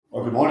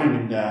Good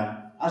morning, and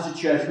as a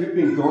church we've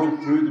been going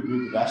through the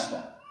book of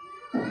Esther,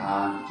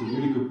 and it's a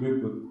really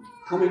good book.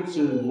 We're coming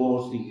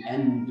towards the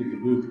end of the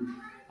book,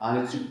 and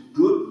it's a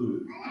good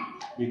book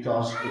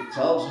because it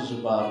tells us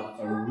about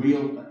a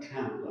real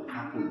account that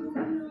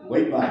happened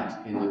way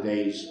back in the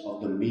days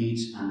of the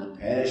Medes and the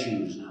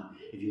Persians. Now,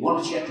 if you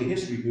want to check your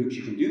history books,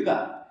 you can do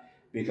that,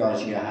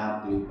 because you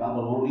have the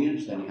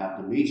Babylonians, then you have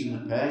the Medes and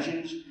the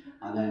Persians,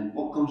 and then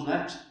what comes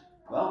next?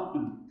 Well,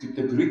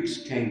 the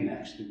Greeks came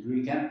next, the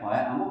Greek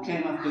Empire, and what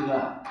came after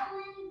that?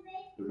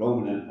 The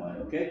Roman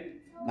Empire, okay?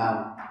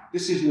 Now,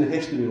 this isn't a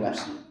history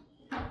lesson,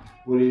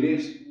 but it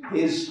is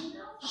his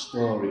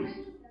story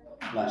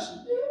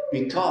lesson,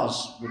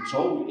 because we're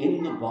told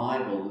in the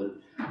Bible that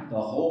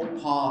the whole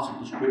part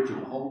of the scripture,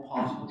 the whole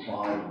part of the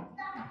Bible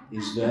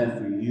is there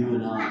for you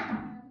and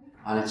I,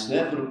 and it's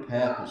there for a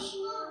purpose.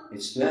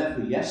 It's there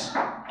for, yes,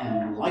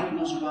 enlighten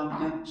us about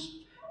things.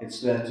 It's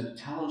there to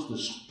tell us the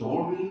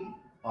story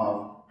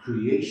of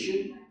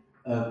creation,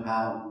 of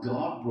how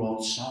God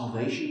brought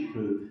salvation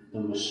through the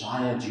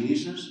Messiah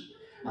Jesus,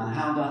 and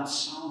how that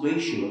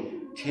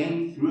salvation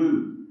came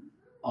through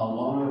a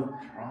lot of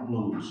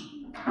problems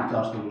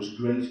because there was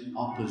great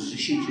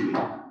opposition to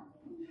it.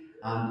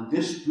 And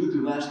this book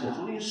of Esther is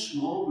only a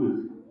small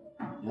book.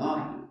 You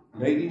know,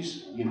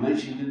 ladies, you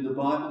mentioned in the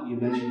Bible, you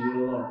mentioned in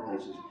a lot of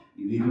places.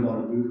 You've even got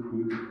a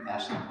book of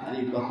Esther, and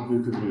you've got the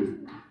book of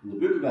Ruth. And the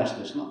book of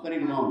Esther is not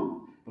very long,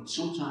 but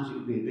sometimes it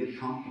can be a bit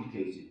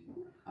complicated,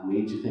 and we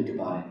need to think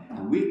about it.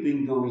 And we've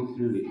been going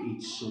through it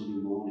each Sunday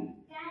morning,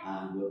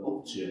 and we're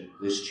up to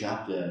this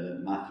chapter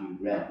that Matthew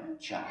read,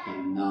 chapter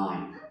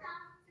 9.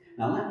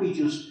 Now let me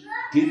just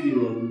give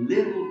you a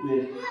little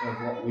bit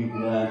of what we've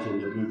learned in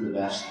the book of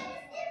Esther.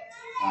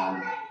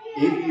 And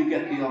if you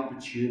get the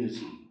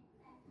opportunity,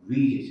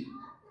 read it.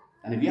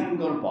 And if you haven't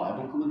got a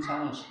Bible, come and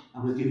tell us,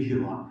 and we'll give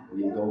you one, and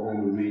you can go home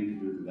and read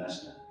the book of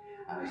Esther.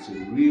 And it's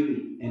a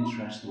really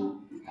interesting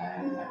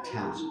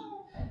account.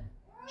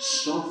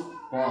 So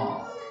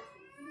far,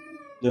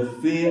 the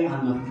fear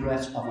and the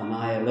threat of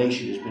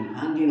annihilation has been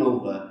hanging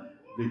over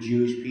the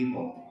Jewish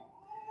people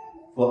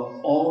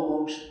for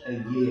almost a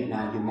year.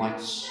 Now you might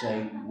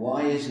say,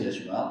 why is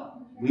this?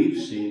 Well, we've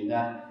seen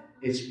that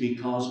it's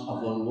because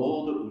of the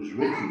law that was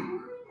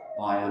written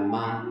by a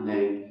man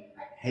named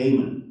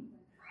Haman.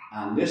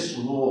 And this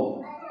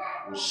law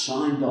was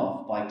signed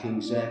off by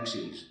King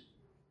Xerxes.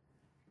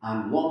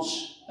 And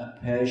once a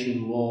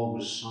Persian law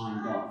was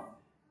signed off,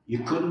 you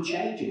couldn't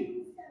change it.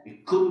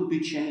 It couldn't be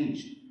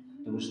changed.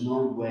 There was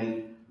no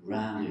way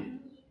round it.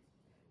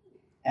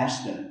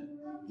 Esther,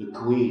 the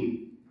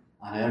queen,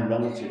 and her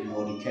relative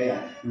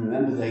Mordecai,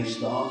 remember they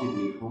started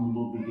with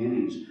humble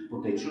beginnings,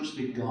 but they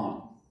trusted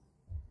God.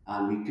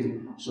 And we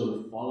can sort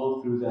of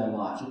follow through their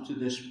lives up to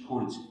this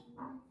point.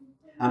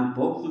 And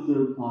both of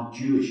them are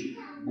Jewish,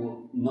 but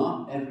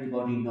not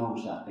everybody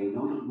knows that. They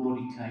know that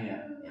Mordecai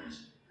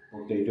is,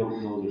 but they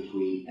don't know that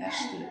Queen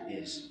Esther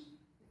is.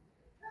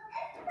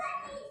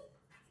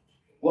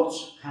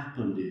 What's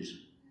happened is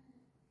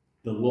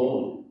the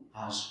Lord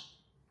has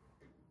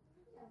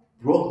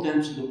brought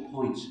them to the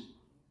point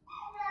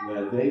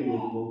where they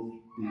will both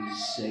be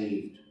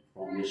saved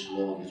from this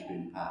law that's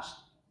been passed.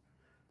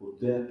 But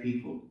their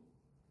people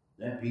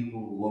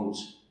won't.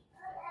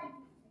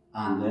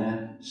 And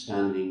they're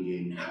standing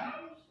in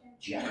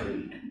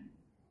jeopardy.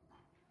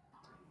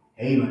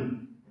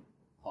 Haman,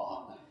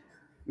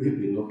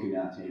 we've been looking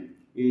at him.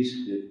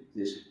 He's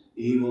this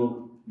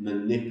evil,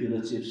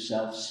 manipulative,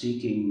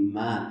 self-seeking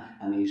man,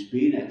 and he's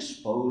been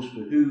exposed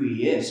for who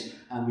he is.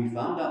 And we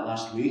found out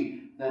last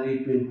week that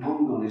he'd been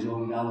hung on his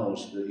own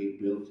gallows that he'd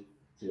built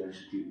to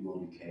execute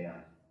Mordecai.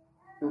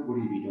 Don't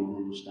worry if you don't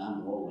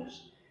understand all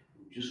this.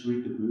 Just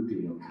read the book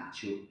and you'll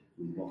catch up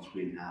with what's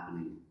been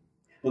happening.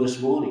 Well,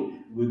 this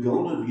morning, we're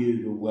going to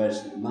view the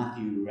words that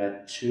Matthew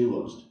read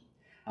to us,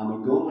 and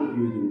we're going to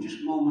view them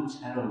just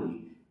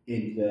momentarily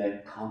in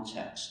their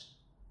context.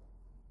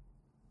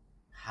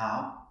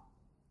 How,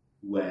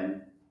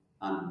 when,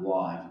 and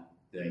why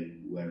they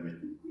were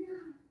written.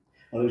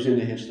 Well, it was in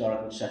the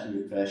historical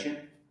setting of Persia.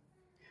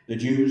 The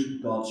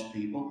Jews, God's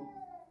people,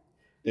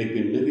 they'd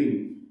been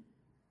living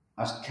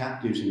as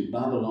captives in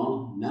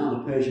Babylon. Now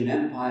the Persian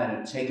Empire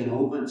had taken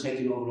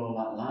over all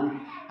that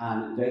land,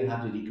 and they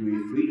had a degree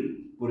of freedom.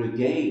 But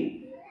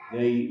again,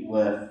 they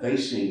were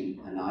facing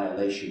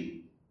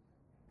annihilation.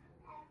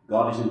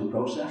 God is in the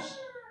process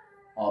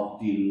of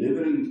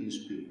delivering his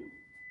people.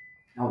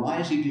 Now, why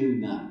is he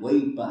doing that?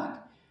 Way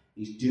back,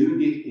 he's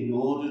doing it in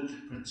order to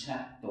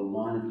protect the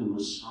line of the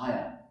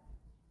Messiah,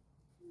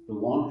 the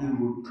one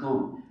who would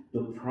come,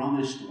 the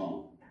promised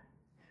one.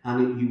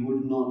 And he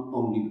would not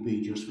only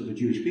be just for the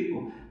Jewish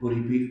people, but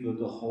he'd be for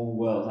the whole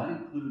world. That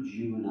includes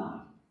you and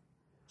I.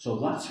 So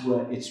that's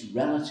where it's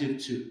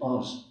relative to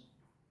us,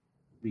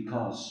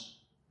 because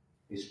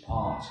it's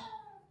part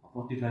of,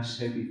 what did I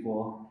say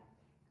before?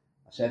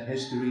 I said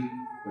history,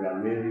 but I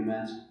really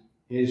meant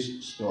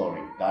his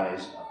story. That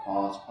is a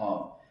part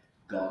of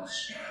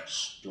God's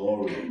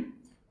story.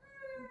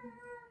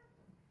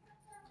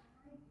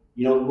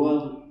 You know, the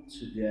world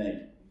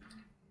today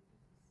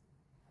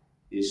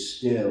is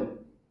still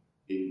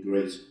in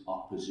great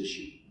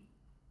opposition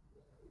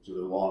to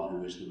the one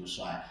who is the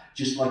Messiah,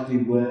 just like they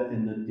were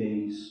in the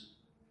days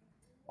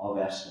of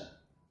Esther.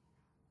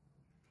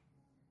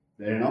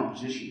 They're in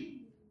opposition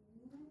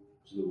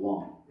to the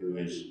one who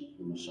is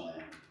the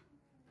Messiah.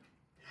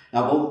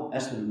 Now, both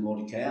Esther and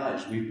Mordecai,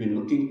 as we've been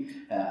looking,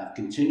 have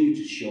continued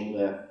to show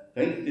their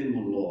faith in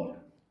the Lord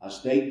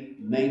as they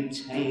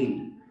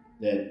maintain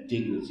their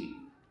dignity.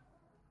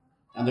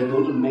 And they're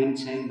going to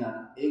maintain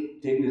that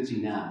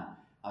dignity now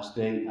as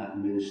they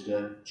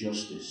administer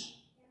justice.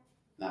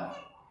 Now,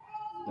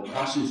 the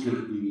passage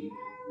that we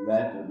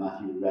read, that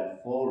Matthew read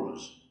for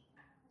us,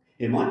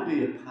 it might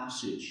be a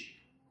passage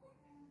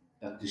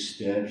that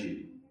disturbs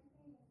you.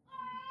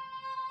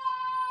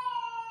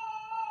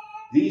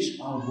 These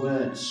are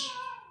words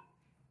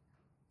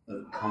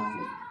of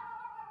conflict.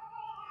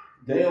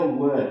 They are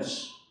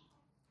words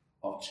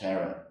of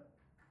terror.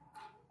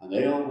 And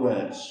they are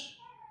words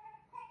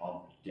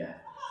of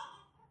death.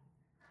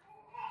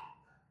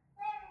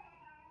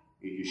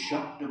 Are you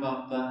shocked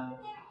about that?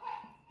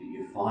 That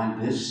you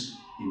find this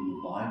in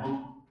the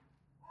Bible?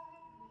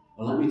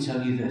 Well, let me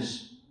tell you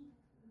this.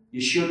 You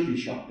should be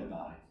shocked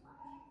about it.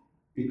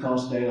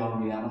 Because they are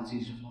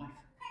realities of life.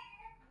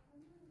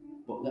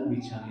 But let me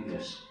tell you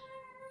this.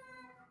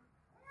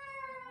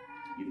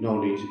 You've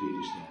no need to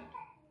be disturbed.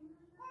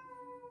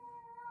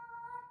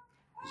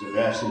 There's a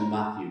verse in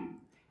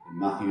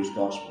Matthew's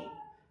Gospel,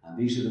 and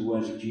these are the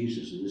words of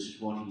Jesus, and this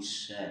is what he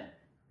said.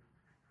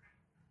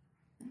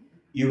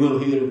 You will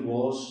hear of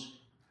wars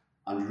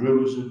and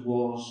rumours of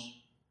wars,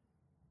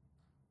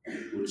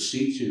 but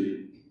see to it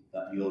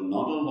that you're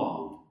not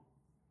alone.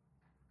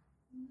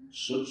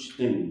 Such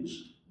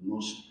things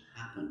must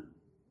happen,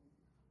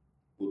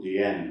 but the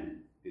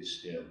end is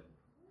still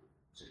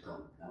to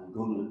come. Now I'm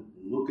going to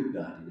look at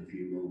that in a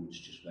few moments,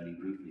 just very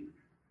briefly.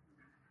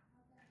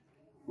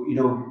 But you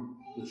know,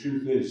 the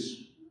truth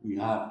is, we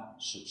have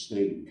such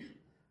things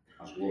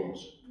as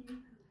wars.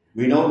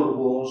 We know that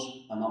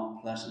wars are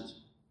not pleasant,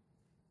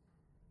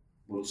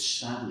 but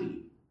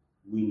sadly,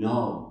 we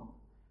know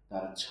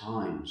that at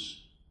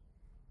times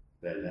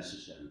they're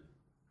necessary.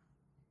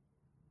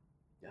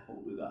 Get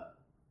hold of that.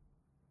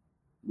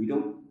 We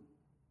don't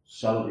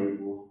celebrate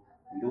war.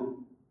 We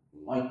don't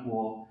like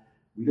war.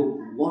 We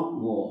don't want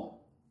war.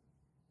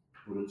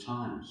 But at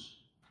times,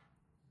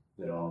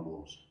 there are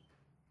wars.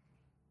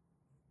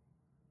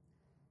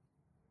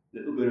 A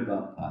little bit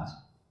about Pat.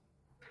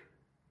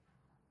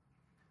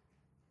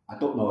 I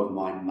don't know if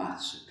my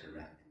maths are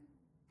correct,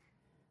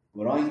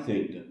 but I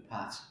think that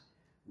Pat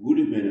would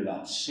have been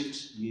about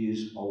 6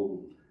 years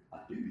old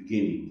at the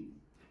beginning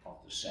of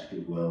the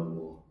Second World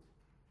War,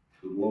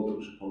 the war that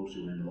was supposed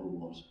to end all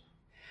wars.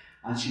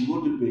 And she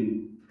would have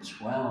been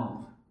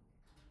 12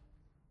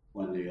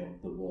 when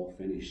the war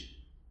finished.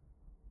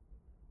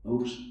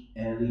 Those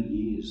early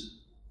years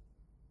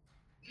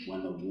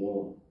when the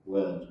world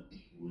was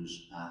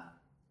at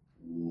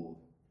war.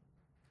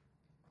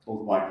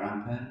 Both my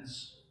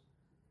grandparents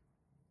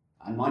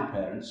and my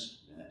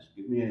parents, yes,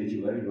 give me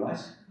age away, right?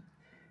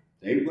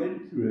 They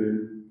went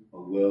through a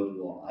world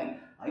war.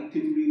 I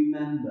can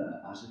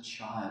remember as a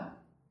child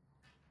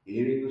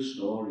hearing the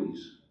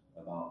stories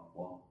about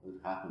what had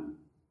happened.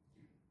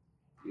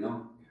 You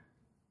know?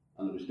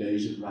 And there was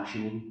days of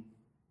rationing,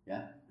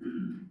 yeah?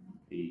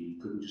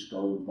 You couldn't just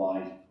go and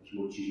buy as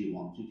much as you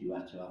wanted. You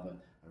had to have a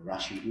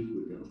ration book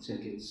with little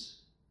tickets.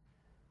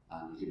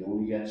 And you could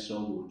only get so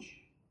much.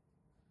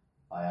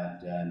 I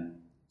had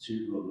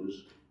 2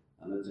 brothers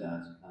and a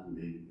dad and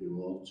me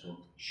who all took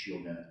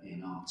sugar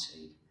in our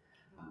tea.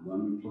 And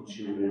when we put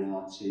sugar in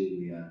our tea,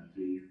 we had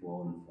 3,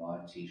 4 and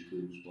 5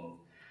 teaspoons full.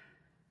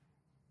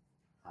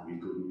 And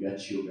we couldn't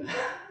get sugar.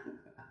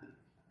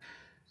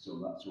 So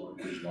that's what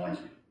it was like.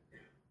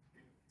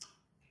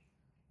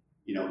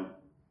 You know,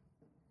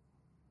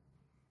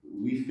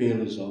 we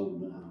feel as though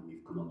now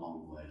we've come a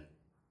long way.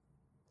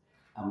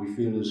 And we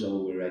feel as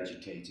though we're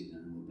educated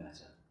and we're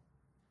better.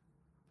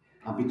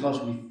 And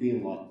because we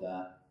feel like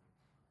that,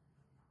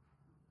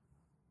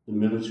 the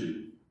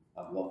military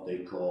have what they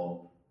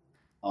call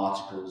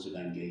articles of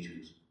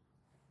engagement.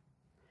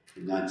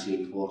 In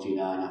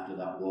 1949, after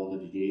that war,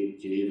 the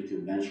Geneva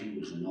Convention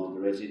was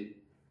inaugurated,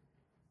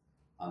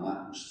 and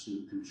that was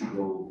to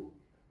control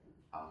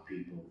how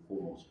people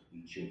fought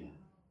each other.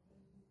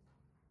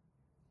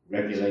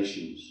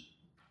 Regulations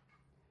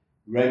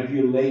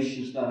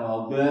that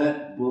are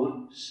there,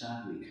 but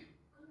sadly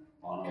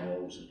are not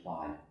always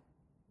applied.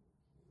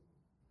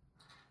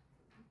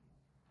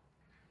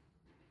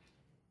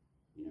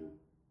 You know,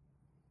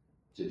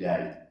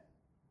 today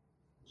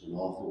there's an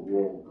awful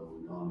war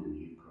going on in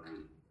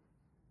Ukraine,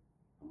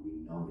 and we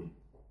know it,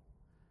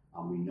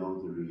 and we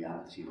know the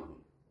reality of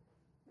it,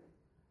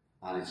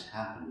 and it's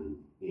happening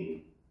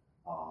in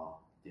our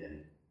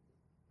day.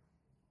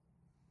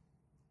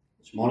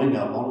 This morning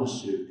I want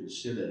us to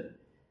consider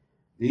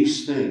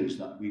these things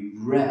that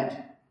we've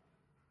read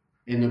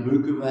in the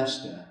book of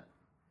Esther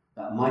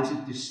that might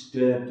have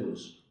disturbed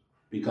us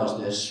because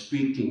they're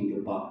speaking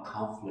about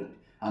conflict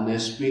and they're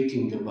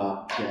speaking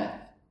about death.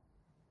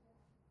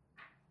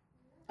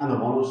 And I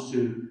want us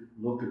to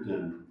look at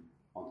them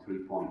on 3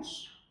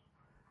 points.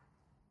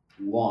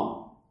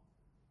 1,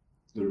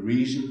 the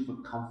reason for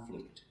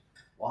conflict.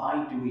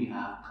 Why do we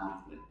have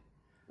conflict?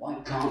 Why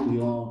can't we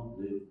all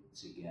live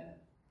together?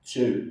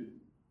 2,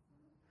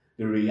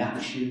 the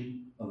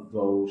reaction of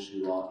those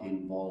who are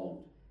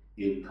involved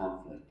in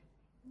conflict.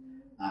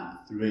 And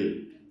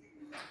 3,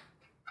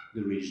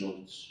 the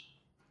results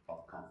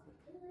of conflict.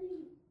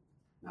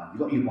 Now, if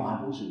you've got your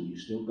Bibles and you've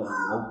still got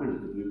them open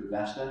at the book of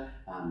Esther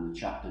and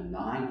chapter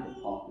 9,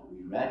 the part that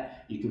we read,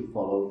 you can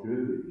follow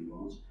through if you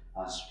want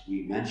as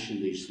we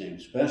mention these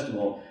things. First of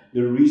all,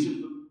 the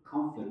reason for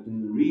conflict,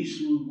 and the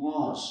reason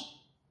was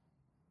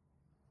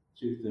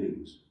 2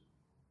 things.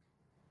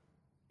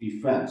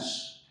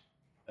 Defense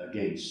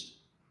against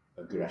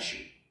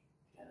aggression.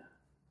 Yeah.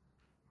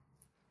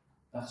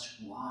 That's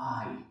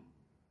why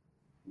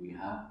we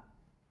have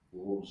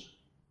wars.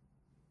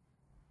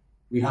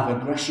 We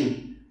have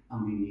aggression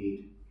and we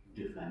need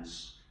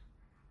defense.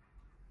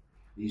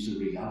 These are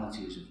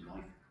realities of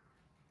life.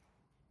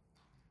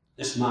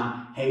 This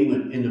man,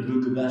 Haman, in the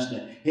book of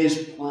Esther,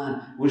 his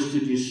plan was to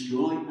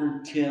destroy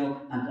and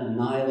kill and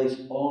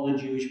annihilate all the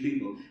Jewish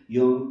people,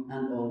 young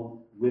and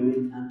old,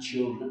 women and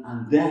children,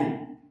 and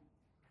then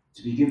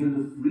to be given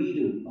the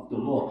freedom of the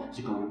law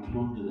to go and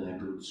plunder their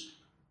goods.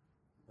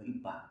 Way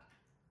back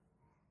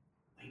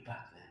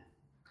then,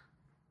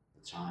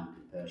 the time of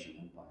the Persian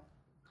Empire.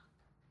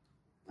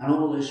 And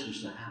all this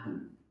was to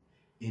happen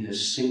in a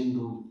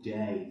single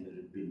day that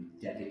had been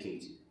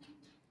dedicated,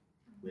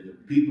 where the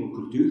people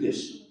could do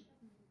this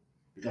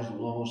because the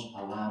laws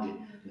allowed it.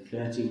 The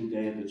 13th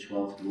day of the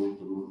 12th month,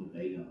 the month of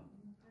Adar.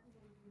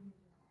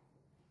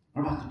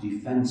 What about the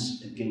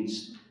defense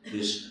against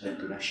this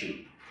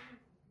aggression?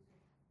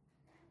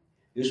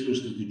 This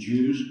was that the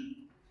Jews,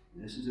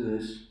 listen to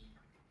this,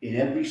 in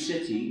every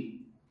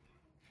city,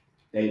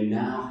 they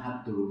now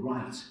had the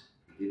right,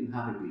 they didn't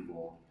have it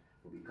before,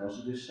 but because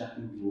of this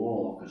second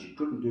law, because you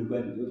couldn't do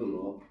away with the other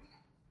law,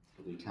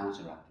 but they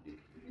counteracted it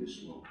with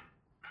this law.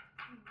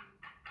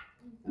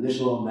 And this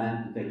law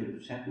meant that they could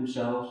protect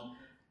themselves,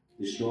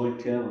 destroy,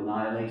 kill,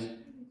 annihilate,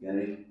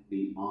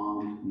 the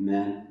armed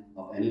men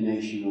of any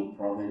nation or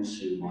province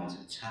who might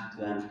attack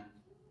them,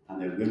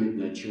 and their women,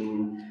 their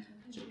children,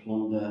 to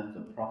plunder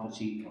the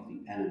property of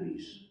the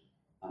enemies.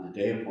 And the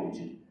day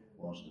appointed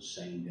was the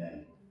same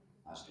day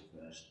as the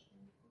first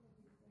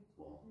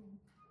war.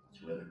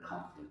 That's where the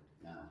conflict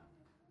now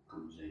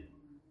comes in.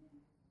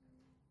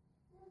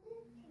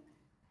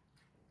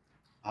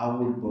 How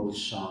would both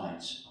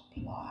sides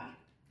apply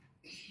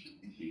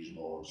these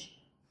laws?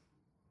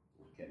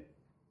 Okay.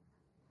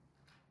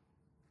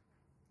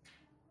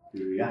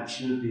 The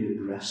reaction of the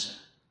aggressor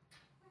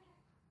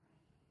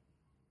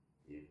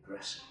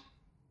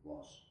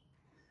was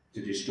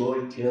to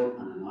destroy, kill,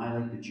 and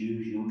annihilate the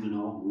Jews, young and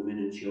old, women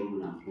and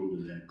children, and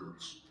plunder their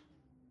goods.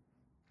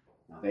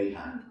 Now they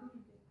had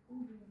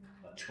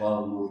a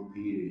 12-month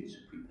period to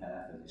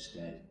prepare for this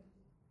day,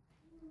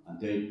 and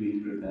they'd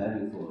been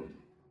preparing for it,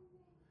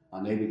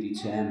 and they were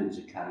determined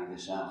to carry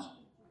this out.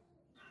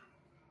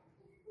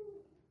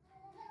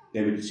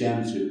 They were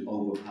determined to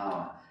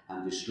overpower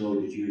and destroy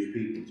the Jewish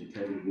people, to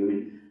kill the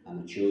women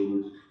and the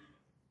children,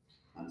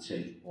 and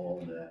take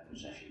all their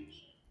possessions.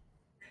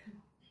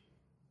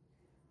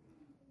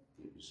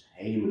 It was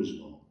Haman's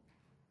law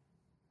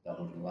that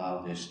would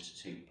allow this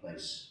to take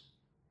place,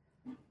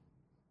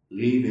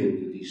 leaving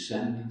the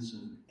descendants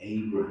of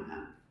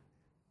Abraham,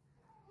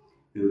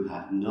 who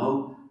had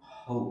no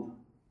hope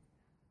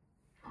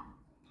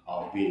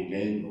of being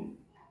able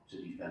to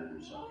defend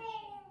themselves.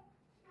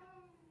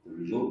 The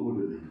result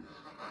would have been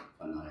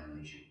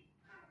annihilation.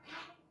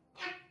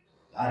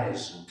 That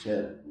is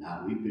until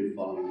now we've been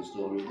following the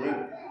story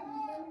through.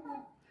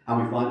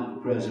 And we find that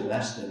the prayers of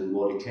Esther and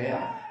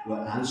Mordecai were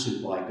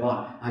answered by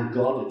God, and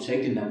God had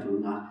taken them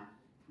from that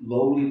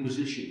lowly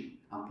position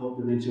and put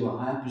them into a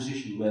higher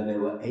position where they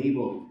were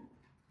able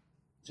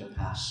to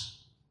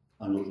pass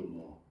another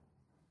law.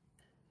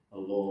 A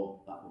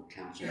law that would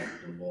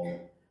counteract the law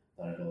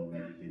that had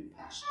already been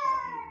passed by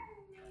him.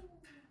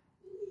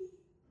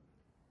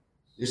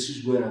 This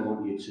is where I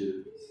want you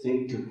to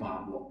think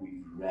about what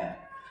we've read.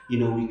 You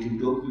know, we can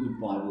go through the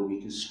Bible, we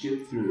can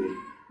skip through it,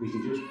 we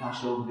can just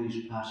pass over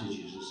these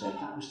passages and say,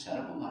 that was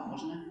terrible, that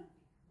wasn't it?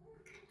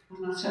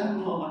 Wasn't that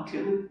terrible, all that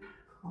killing?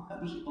 Why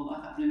was all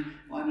that happening?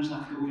 Why was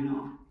that going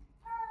on?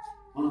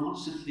 Well, I want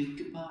us to think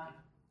about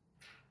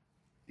it.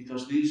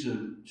 Because these are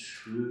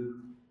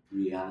true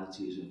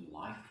realities of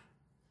life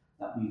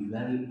that we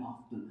very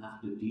often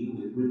have to deal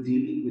with. We're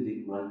dealing with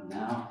it right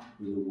now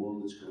with the war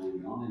that's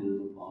going on in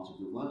other parts of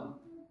the world.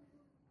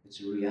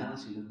 It's a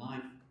reality of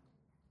life.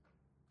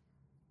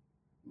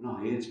 We're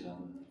not here to have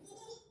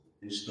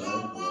a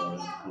historical or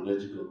a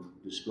political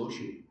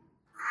discussion.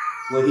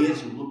 We're here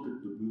to look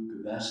at the book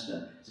of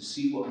Esther, to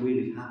see what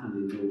really happened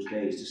in those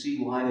days, to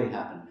see why they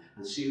happened,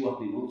 and see what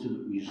the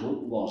ultimate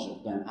result was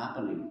of them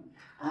happening,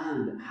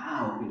 and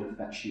how it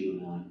affects you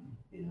and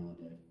I in our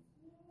day.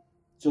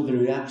 So the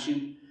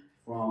reaction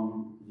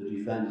from the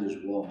defenders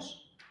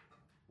was,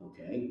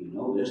 Okay, we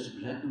know this, to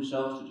protect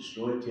themselves, to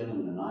destroy, kill,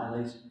 and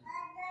annihilate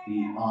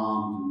the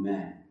armed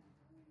men.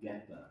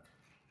 Get that?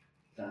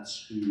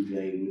 That's who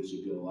they were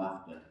to go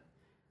after.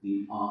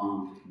 The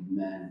armed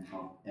men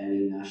of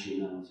any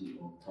nationality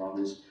or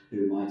province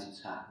who might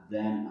attack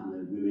them and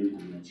their women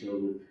and their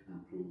children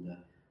and plunder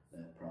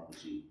their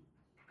property.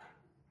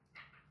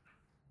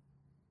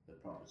 The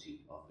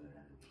property of their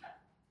enemy.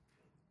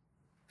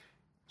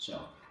 So,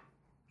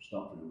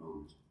 stop for a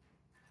moment.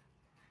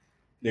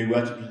 They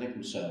were to protect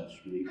themselves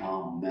from the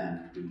armed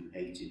men who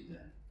hated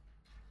them.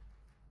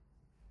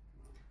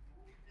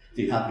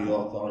 They had the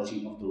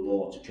authority of the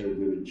law to kill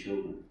women and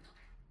children.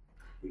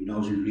 But you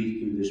know, as we read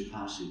through this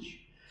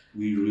passage,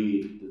 we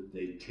read that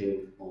they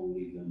killed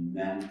only the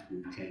men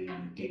who came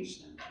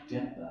against them. Do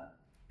you get that?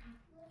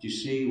 Do you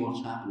see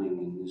what's happening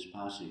in this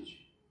passage?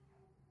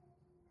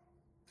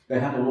 They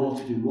had a law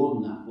to do more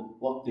than that, but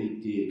what they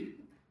did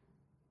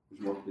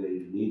was what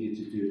they needed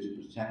to do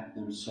to protect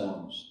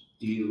themselves,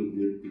 deal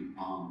with the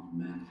armed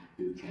men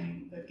who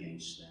came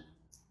against them.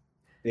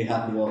 They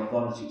had the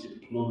authority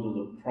to plunder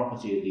the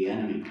property of the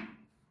enemy.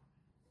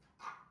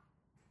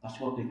 That's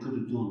what they could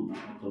have done,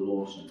 that's what the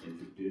law said they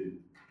could do.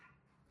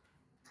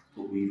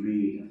 But we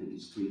read, I think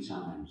it's 3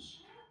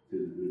 times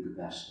through the book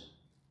of Esther,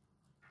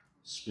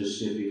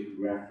 specific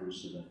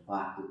reference to the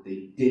fact that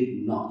they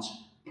did not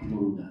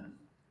plunder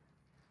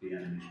the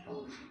enemy's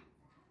property.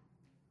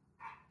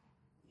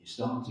 You're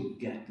starting to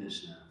get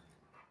this now.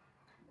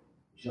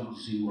 You're starting to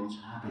see what's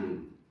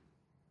happening.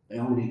 They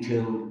only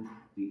killed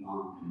the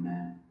armed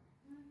men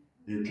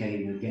who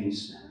came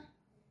against them,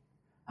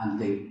 and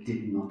they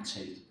did not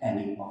take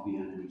any of the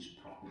enemy's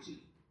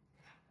property.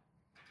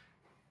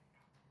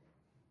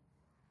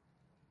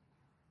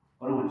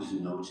 What I want you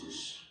to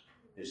notice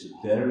is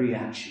that their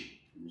reaction,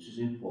 and this is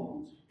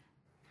important,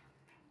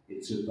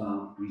 it's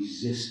about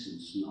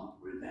resistance, not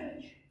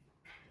revenge.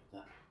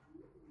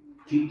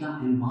 Keep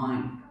that in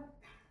mind.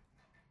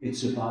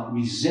 It's about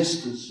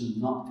resistance and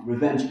not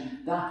revenge.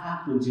 That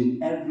happens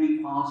in every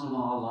part of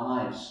our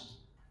lives.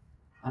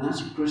 And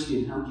as a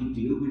Christian, how do you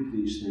deal with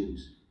these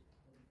things?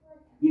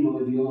 You know,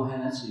 if you're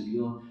hurt, if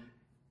your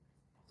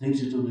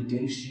things are done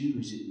against you,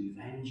 is it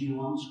revenge you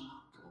want?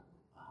 Oh,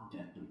 I'll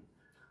get them.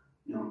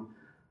 You know?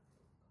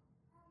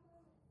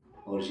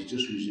 Or is it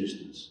just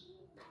resistance?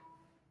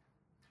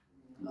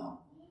 No.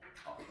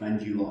 I'll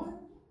fend you off.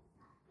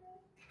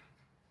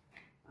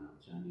 And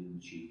I'll turn the other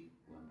cheek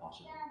where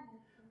possible.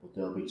 But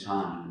there'll be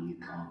times when you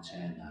can't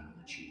turn that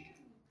other cheek.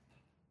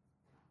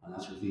 And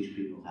that's what these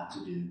people had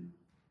to do.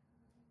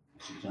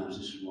 Sometimes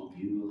this is what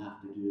you will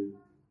have to do.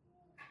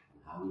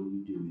 And how will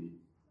you do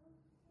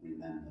it?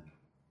 Remember,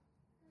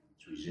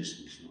 it's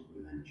resistance, not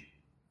revenge.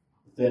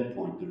 The third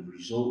point, the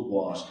result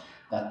was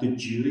that the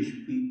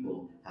Jewish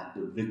people had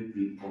the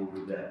victory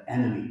over their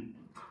enemy.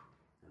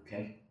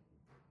 Okay?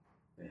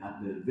 They had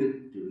the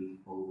victory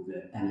over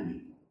their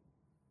enemy.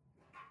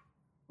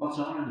 What's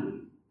our enemy?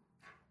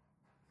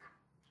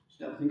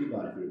 Stop, think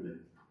about it for a bit.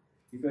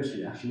 Your first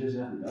reaction is,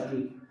 I haven't got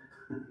any.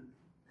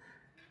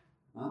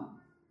 Well,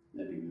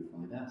 maybe we'll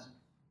find out.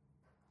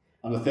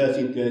 On the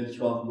 13th day of the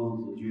 12th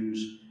month, the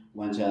Jews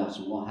went out,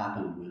 and what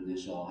happened when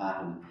this all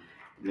happened?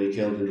 They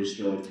killed and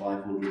destroyed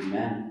 500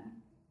 men.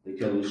 They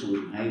killed the sons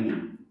of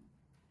Haman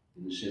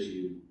in the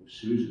city of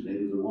Susa. They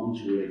were the ones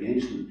who were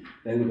against them.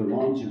 They were the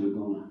ones who were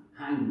going to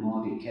hang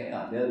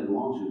Mordecai. They're the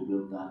ones who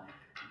built that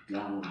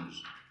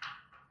gallows.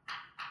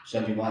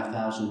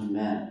 75,000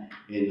 men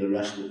in the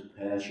rest of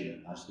Persia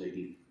as they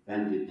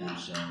defended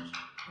themselves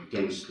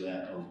against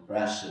their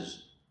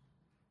oppressors.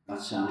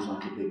 That sounds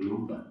like a big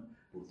number,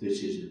 but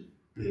this is a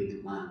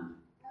big land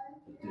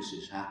that this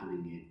is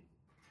happening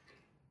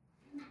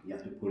in. You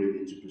have to put it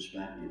into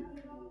perspective.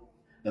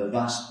 The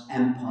vast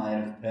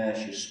empire of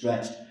Persia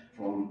stretched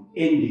from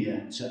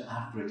India to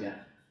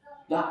Africa.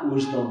 That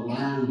was the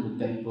land that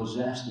they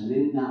possessed, and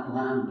in that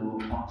land there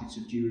were pockets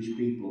of Jewish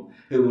people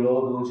who were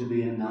all going to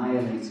be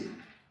annihilated.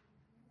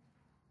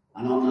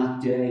 And on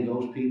that day,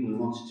 those people who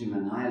wanted to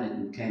annihilate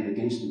them came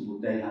against them,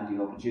 but they had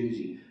the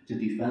opportunity to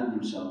defend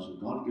themselves, and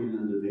God gave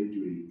them the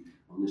victory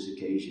on this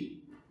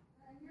occasion.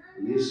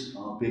 And these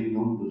are big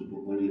numbers,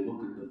 but when you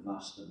look at the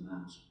vast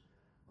amount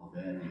of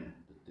area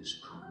that this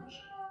covers,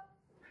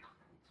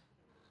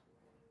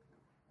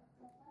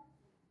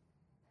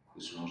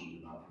 this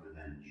wasn't about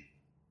revenge.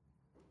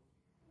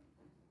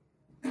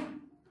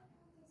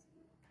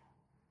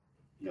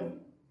 You know,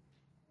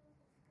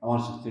 I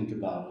want us to think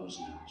about us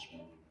now this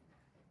morning.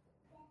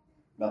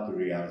 About the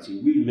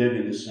reality. We live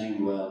in the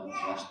same world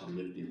as Esther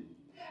lived in.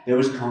 There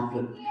was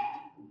conflict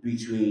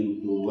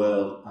between the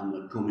world and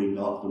the coming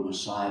of the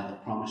Messiah, the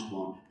promised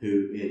one,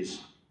 who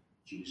is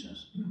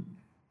Jesus.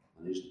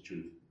 And is the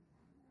truth.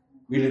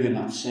 We live in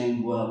that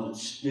same world that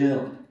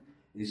still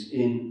is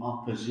in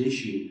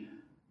opposition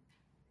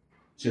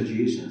to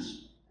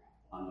Jesus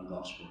and the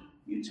gospel.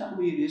 You tell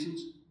me it isn't.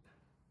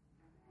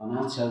 And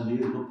I'll tell you,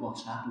 look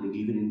what's happening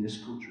even in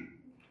this country.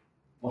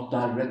 What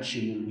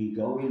direction are we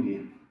going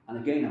in? And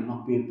again, I'm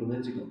not being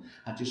political.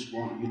 I just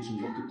want you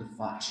to look at the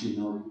facts, you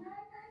know.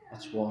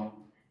 That's what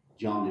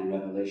John in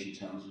Revelation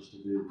tells us to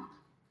do.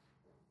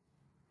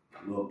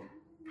 look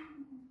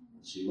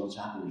and see what's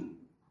happening.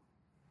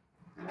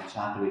 And what's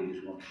happening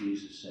is what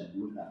Jesus said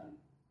would happen.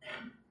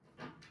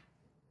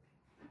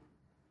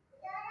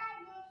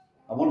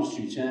 I want us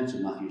to return to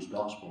Matthew's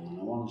Gospel, and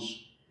I want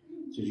us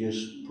to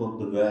just put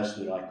the verse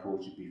that I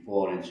quoted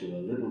before into a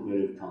little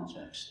bit of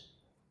context.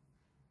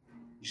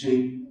 You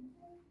see,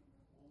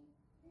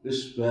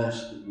 this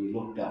verse that we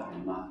looked at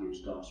in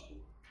Matthew's Gospel,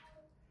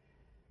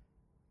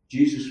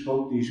 Jesus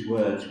spoke these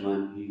words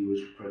when he was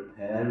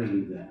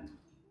preparing them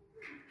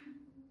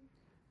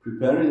to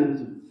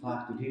the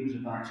fact that he was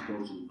about to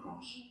go to the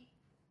cross.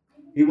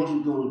 He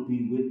wasn't going to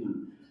be with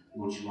them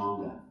much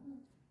longer.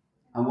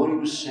 And what he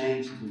was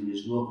saying to them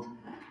is, look,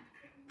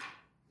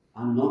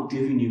 I'm not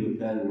giving you a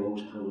pair of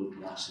rose-coloured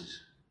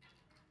glasses.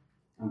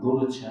 I'm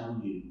going to tell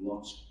you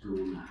what's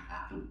going to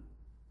happen.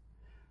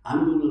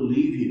 I'm going to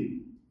leave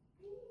you.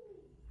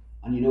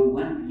 And you know,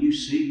 when you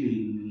see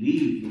me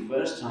leave the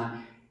first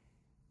time,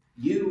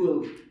 you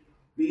will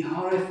be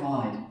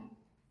horrified.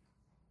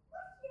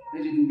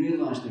 They didn't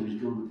realise they was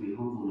going to be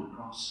hung on a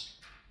cross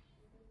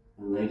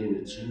and laid in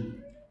a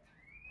tomb.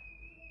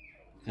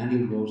 Then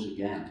he rose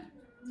again.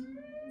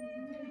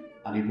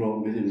 And he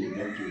brought with him the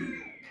victory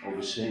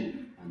over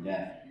sin and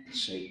death,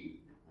 Satan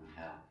and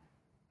hell.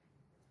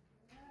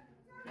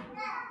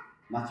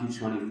 Matthew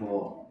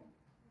 24.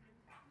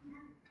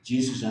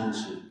 Jesus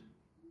answered,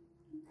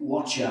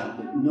 watch out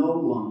that no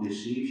one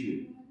deceives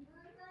you.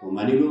 For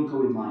many will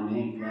come in my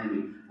name,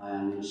 claiming I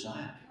am the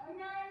Messiah,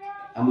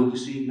 and will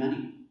deceive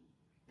many.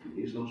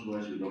 Here's those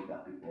words we looked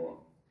at before.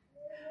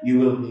 You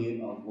will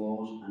hear of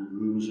wars and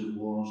rumours of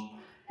wars,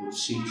 but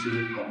see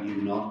to it that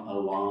you're not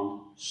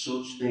alarmed.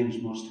 Such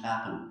things must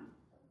happen,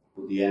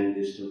 but the end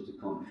is still to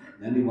come.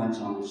 Then he went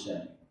on to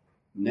say,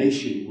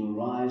 nation will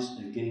rise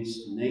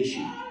against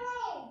nation,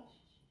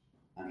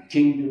 and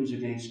kingdoms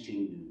against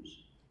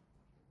kingdoms.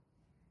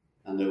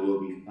 And there will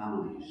be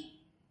famines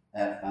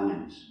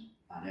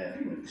and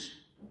earthquakes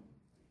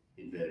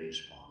in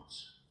various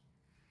parts.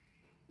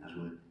 As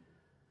we're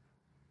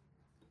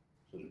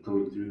sort of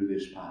coming through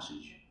this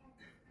passage,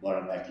 what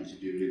I'd like you to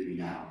do with me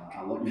now,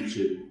 I want you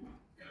to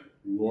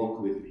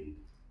walk with me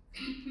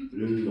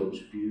through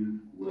those few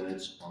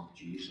words of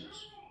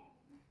Jesus.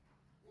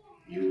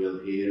 You will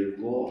hear of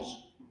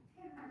wars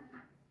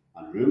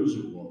and rumours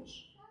of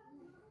wars,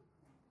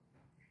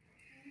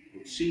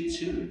 but see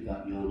to it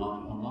that you're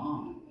not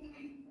alarmed.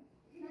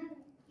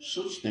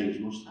 Such things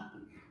must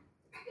happen,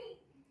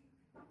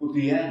 but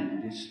the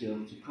end is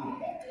still to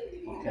come.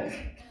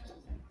 Okay,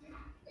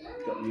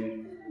 got your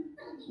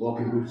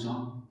walking boots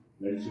on,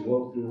 ready to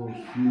walk through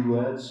those few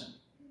words?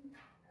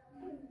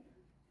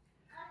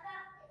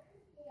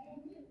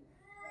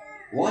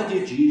 Why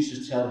did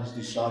Jesus tell his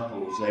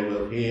disciples they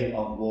will hear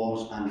of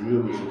wars and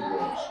rumours of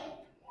wars?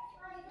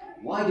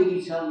 Why did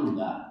he tell them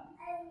that?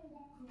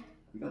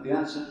 You got the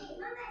answer?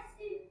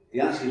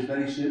 The answer is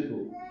very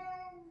simple.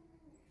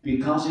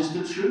 Because it's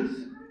the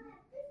truth.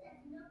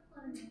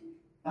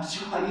 That's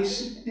why he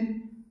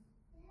said,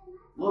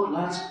 look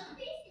lads,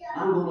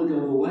 I'm going to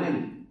go away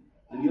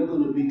and you're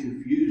going to be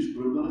confused,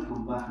 but I'm going to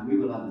come back and we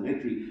will have the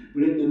victory.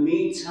 But in the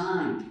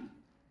meantime,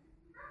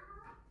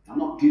 I'm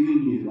not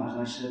giving you, as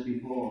I said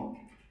before,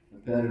 a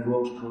pair of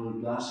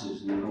rose-coloured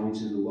glasses and go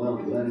into the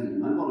world wearing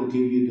them. I'm going to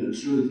give you the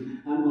truth.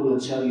 I'm going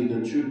to tell you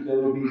the truth. There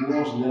will be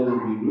wars and there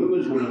will be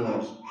rumours of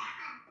wars.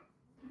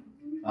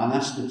 And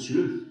that's the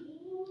truth.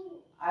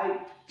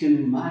 I can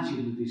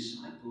imagine the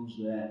disciples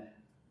there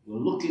were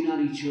looking at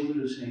each other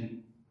and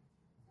saying,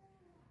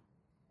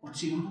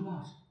 what's he on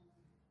about?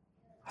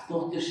 I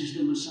thought this is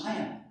the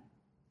Messiah.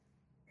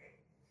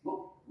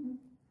 Well,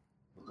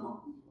 I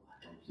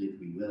don't think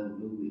we will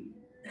we?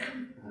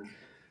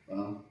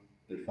 Well,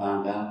 they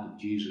found out that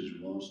Jesus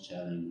was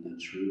telling the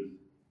truth.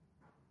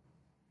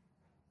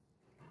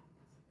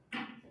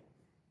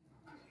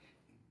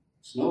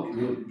 It's no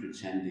good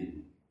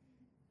pretending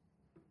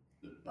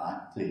that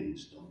bad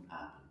things don't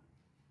happen.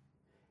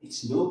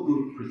 It's no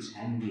good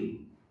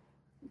pretending.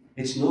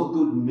 It's no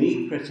good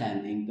me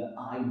pretending that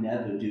I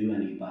never do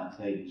any bad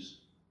things.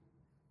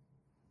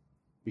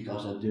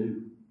 Because I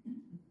do.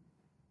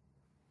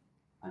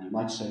 And you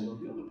might say, well,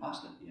 you're the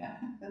pastor. Yeah.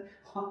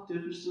 What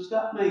difference does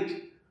that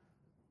make?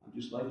 I'm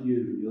just like you,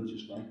 and you're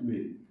just like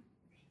me.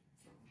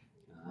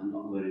 I'm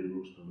not wearing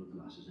rose-coloured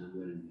glasses. I'm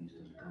wearing these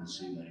because I can't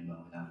see very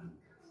well without them.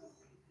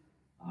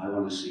 I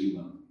want to see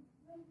well.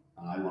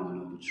 And I want to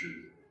know the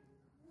truth.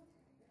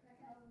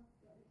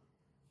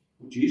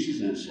 But Jesus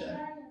then said,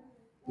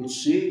 but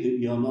see that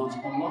you're not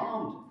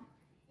alarmed.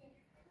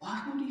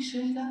 Why would he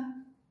say that?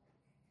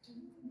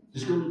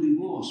 There's going to be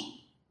wars,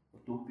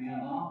 but don't be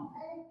alarmed.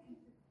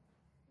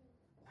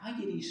 Why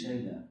did he say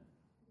that?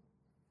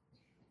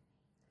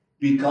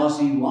 Because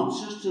he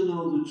wants us to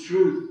know the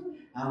truth.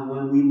 And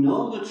when we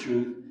know the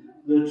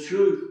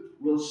truth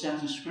will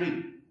set us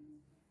free.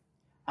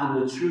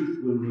 And the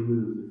truth will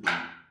remove the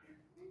fear.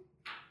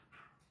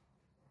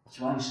 That's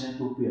why he said,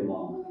 don't be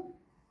alarmed.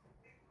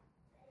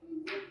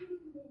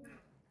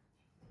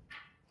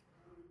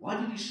 Why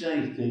did he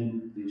say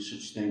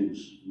such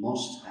things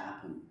must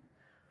happen?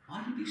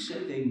 Why did he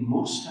say they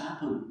must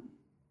happen?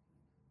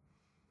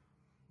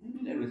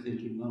 Maybe they were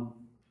thinking, well,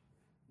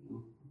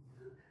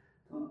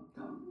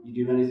 can't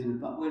you do anything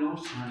about it? We're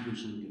always trying to do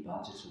something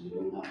about it so we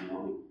don't have an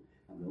army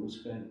and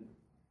those fail.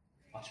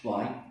 That's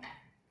why,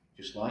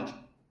 just like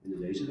in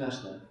the days of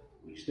Esther,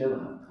 we still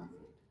have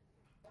conflict.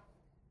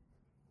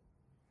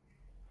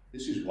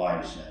 This is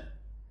why he said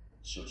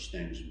such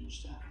things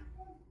must happen.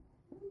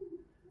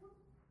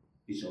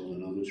 He told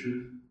another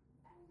truth.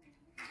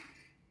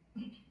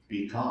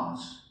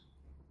 Because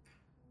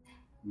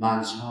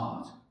man's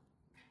heart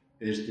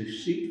is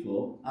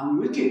deceitful and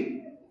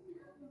wicked.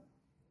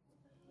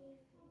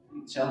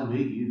 You tell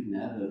me you've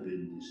never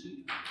been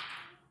deceitful.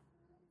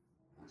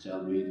 And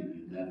tell me that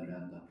you've never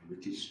had that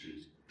wicked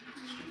streak.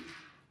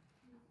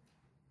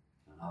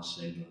 And I'll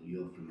say, well,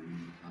 you're from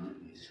another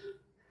planet, mate.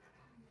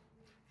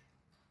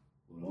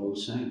 We're all the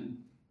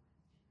same.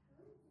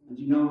 And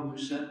do you know who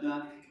said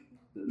that?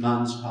 That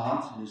man's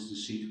heart is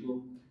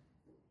deceitful?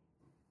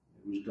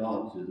 It was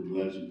God through the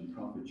words of the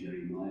prophet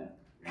Jeremiah,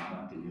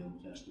 back in the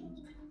Old Testament.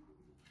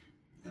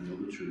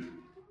 Another truth.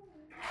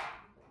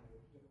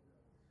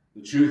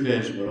 The truth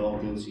is, we're all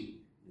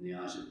guilty in the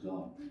eyes of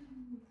God.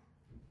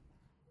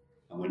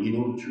 And when you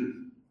know the truth,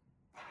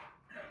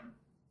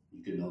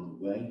 you can know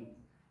the way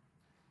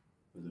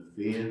for the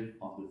fear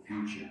of the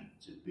future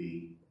to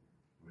be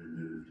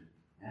removed.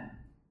 Yeah?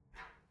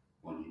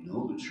 When you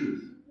know the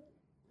truth,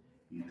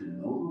 you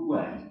can know the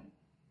way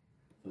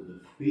for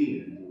the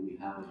fear that we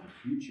have of the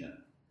future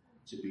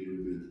to be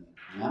removed.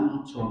 And I'm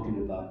not talking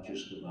about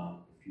just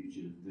about the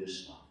future of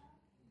this life.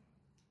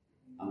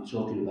 I'm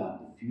talking about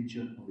the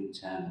future of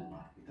eternal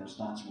life, because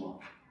that's what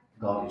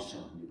God is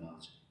talking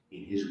about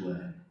in His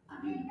Word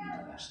and in the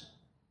book of Esther.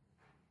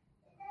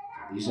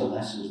 These are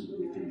lessons that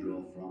we can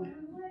draw from it.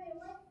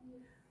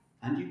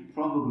 And you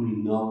probably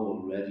know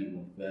already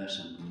what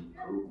verse I'm going to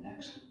quote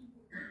next.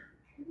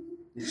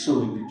 It's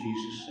something that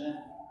Jesus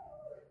said.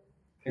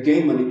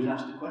 Again, when he was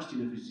asked the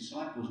question of his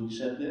disciples, and he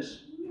said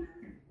this: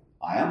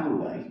 I am the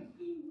way,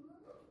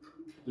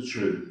 the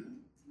truth,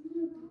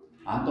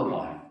 and the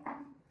life.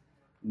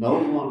 No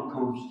one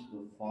comes to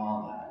the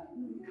Father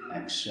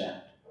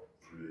except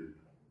through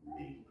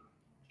me.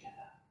 Get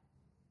that?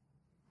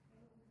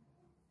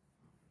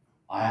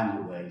 I am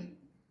the way,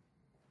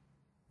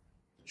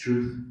 the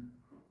truth,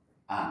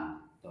 and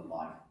the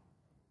life.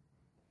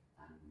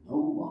 And no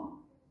one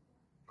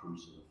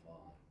comes to the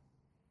Father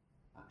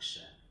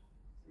except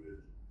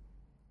through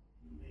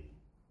me.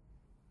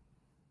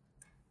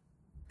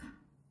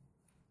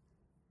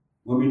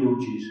 When we know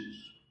Jesus,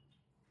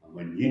 and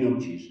when you know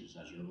Jesus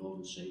as your Lord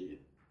and Saviour,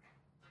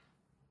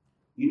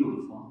 you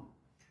know the Father.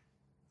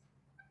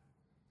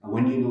 And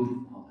when you know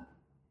the Father,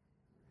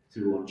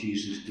 through what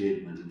Jesus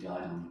did when he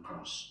died on the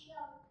cross,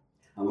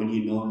 and when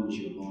you know him as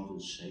your Lord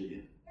and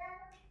Saviour,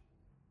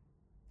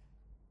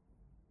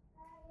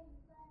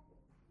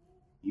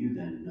 you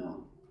then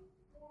know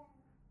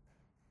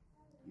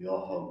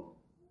your hope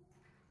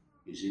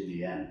is in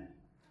the end,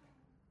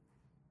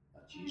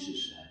 that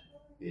Jesus said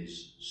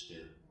is still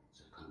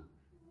to come.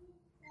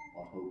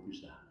 What hope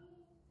is that?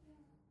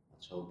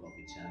 That's hope of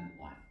eternal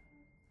life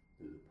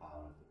through the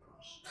power of the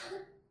cross.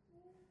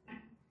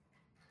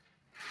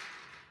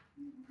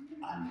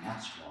 And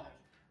that's why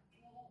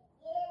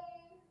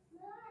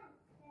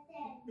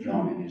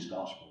John in his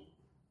Gospel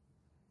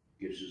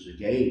gives us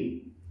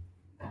again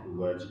the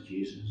words of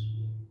Jesus.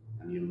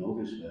 And you'll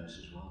know this verse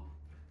as well.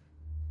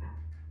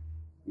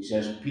 He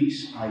says,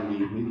 peace I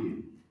leave with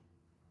you.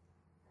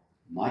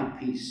 My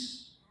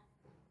peace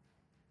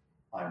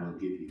I will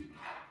give you.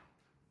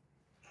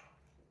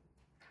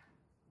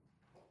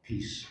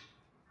 Peace.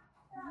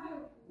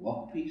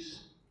 What peace?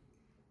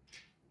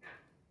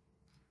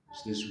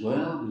 Is this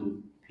world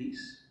in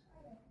peace?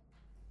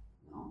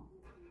 No.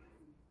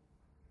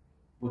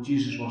 But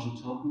Jesus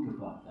wasn't talking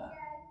about that.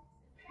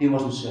 He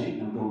wasn't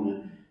saying, I'm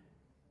going to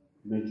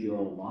make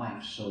your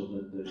life so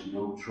that there's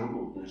no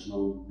trouble, there's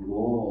no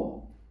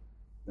war,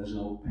 there's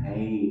no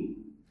pain,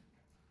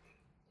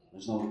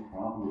 there's no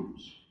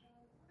problems.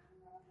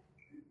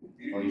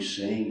 What he's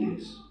saying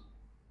is,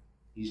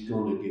 he's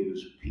going to give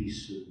us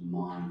peace of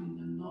mind in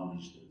the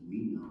knowledge that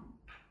we know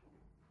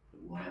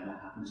that whatever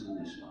happens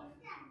in this life,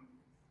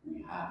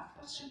 we have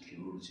that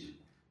security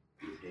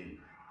with him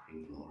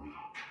in glory.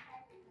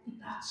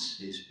 That's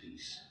his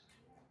peace.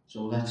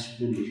 So let's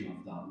finish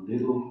off that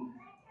little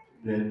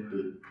bit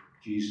that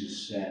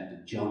Jesus said,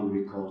 that John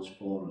records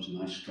for us,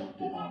 and I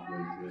stopped it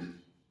halfway through.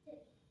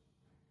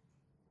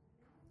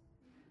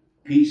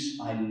 Peace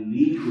I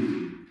leave with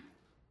you.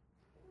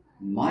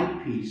 My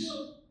peace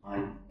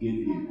I give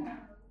you.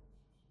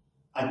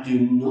 I do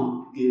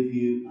not give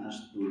you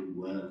as the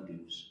world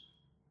gives.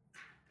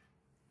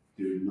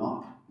 Do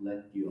not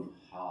let your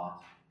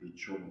heart be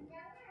troubled.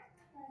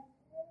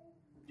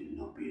 Do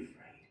not be afraid.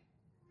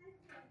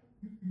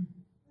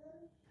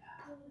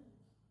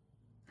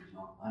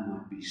 I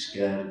might be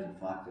scared of the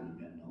fact that I'm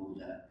getting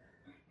older.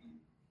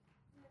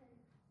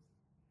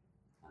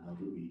 I know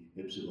that my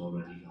hips have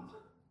already gone.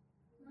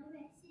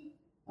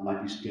 I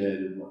might be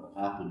scared of what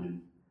will happen,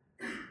 and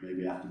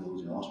maybe have to go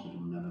to the hospital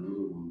and have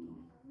another one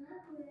done.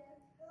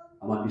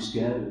 I might be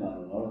scared about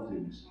a lot of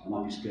things. I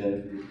might be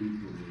scared for the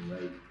people who are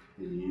away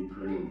in the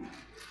Ukraine.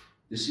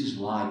 This is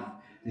life.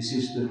 This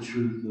is the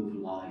truth of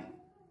life.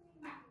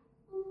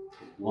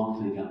 But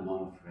one thing I'm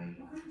not afraid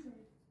of.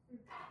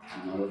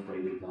 I'm not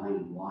afraid of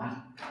dying. Why?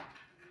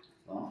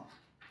 Well,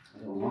 I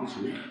don't want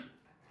to.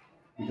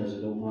 Because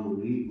I don't want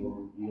to leave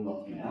or you'll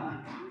not die.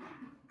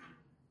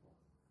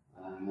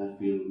 And I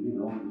feel,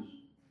 there's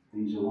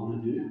things I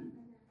want to do.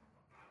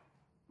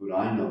 But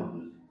I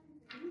know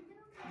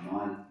that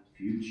my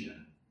future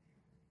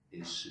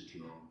is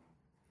secure.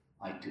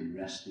 I can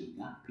rest in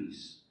that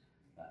peace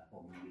that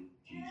only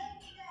Jesus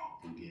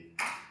can give.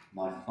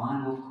 My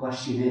final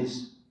question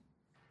is,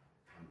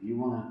 if you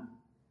want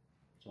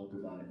to talk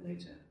about it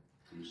later,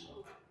 do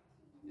so.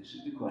 This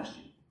is the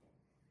question.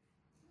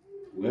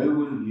 Where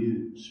will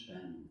you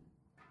spend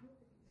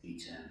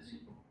eternity?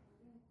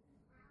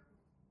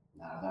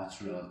 Now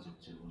that's relative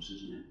to us,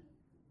 isn't it?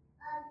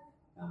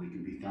 And we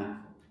can be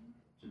thankful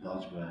to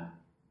God's word,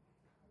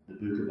 the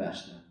book of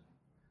Esther,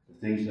 the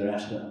things that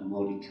Esther and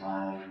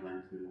Mordecai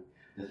went through,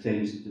 the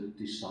things that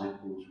the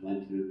disciples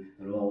went through,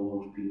 that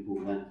all those people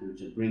went through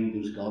to bring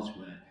us God's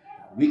word.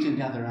 We can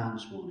gather around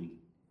this morning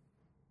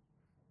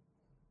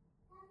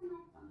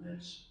and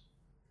this.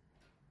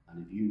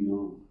 And if you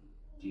know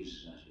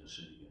Jesus as your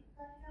Saviour,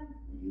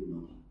 you'll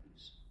know that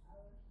peace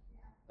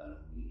that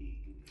only He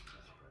can give.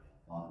 Let's pray.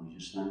 Father, we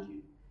just thank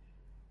you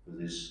for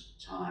this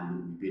time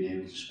that we've been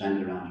able to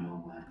spend around your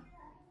word.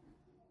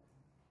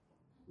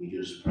 We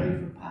just pray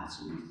for Pat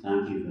and we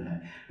thank you for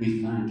her.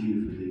 We thank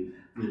you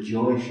for the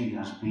joy she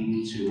has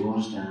been to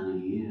us down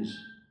the years.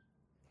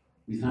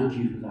 We thank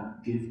you for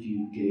that gift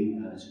you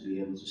gave her to be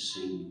able to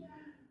sing.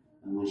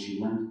 And when she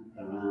went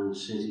around the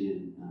city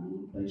and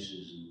other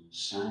places and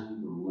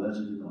sang the words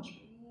of the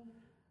gospel,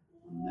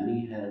 and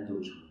many heard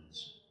those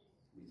words,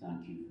 we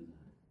thank you for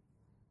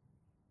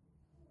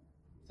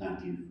that.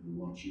 Thank you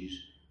for what she's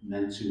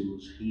meant to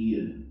us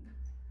here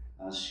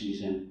as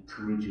she's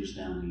encouraged us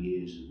down the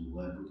years in the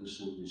work with the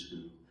Sunday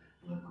school,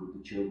 work with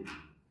the children.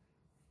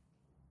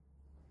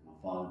 And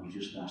Father, we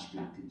just ask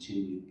your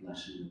continued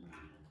blessing upon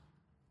her.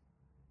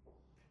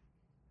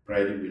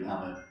 Pray that we'll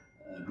have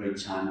a great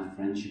time of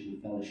friendship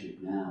and fellowship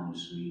now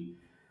as we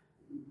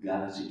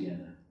gather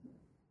together.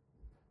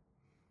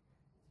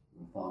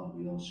 And Father,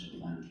 we also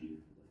thank you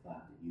for the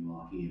fact that you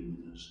are here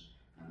with us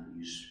and that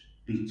you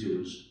speak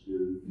to us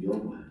through your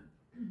word.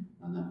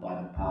 And that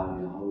by the power of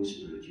your Holy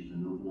Spirit you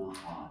can open our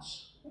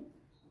hearts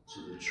to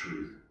the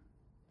truth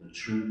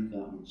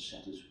that will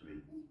set us free,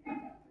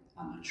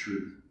 and the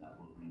truth that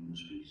will bring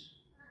us peace,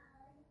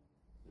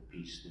 the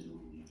peace that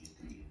only you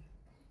can give.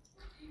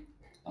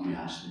 And we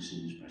ask this in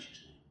his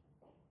precious name.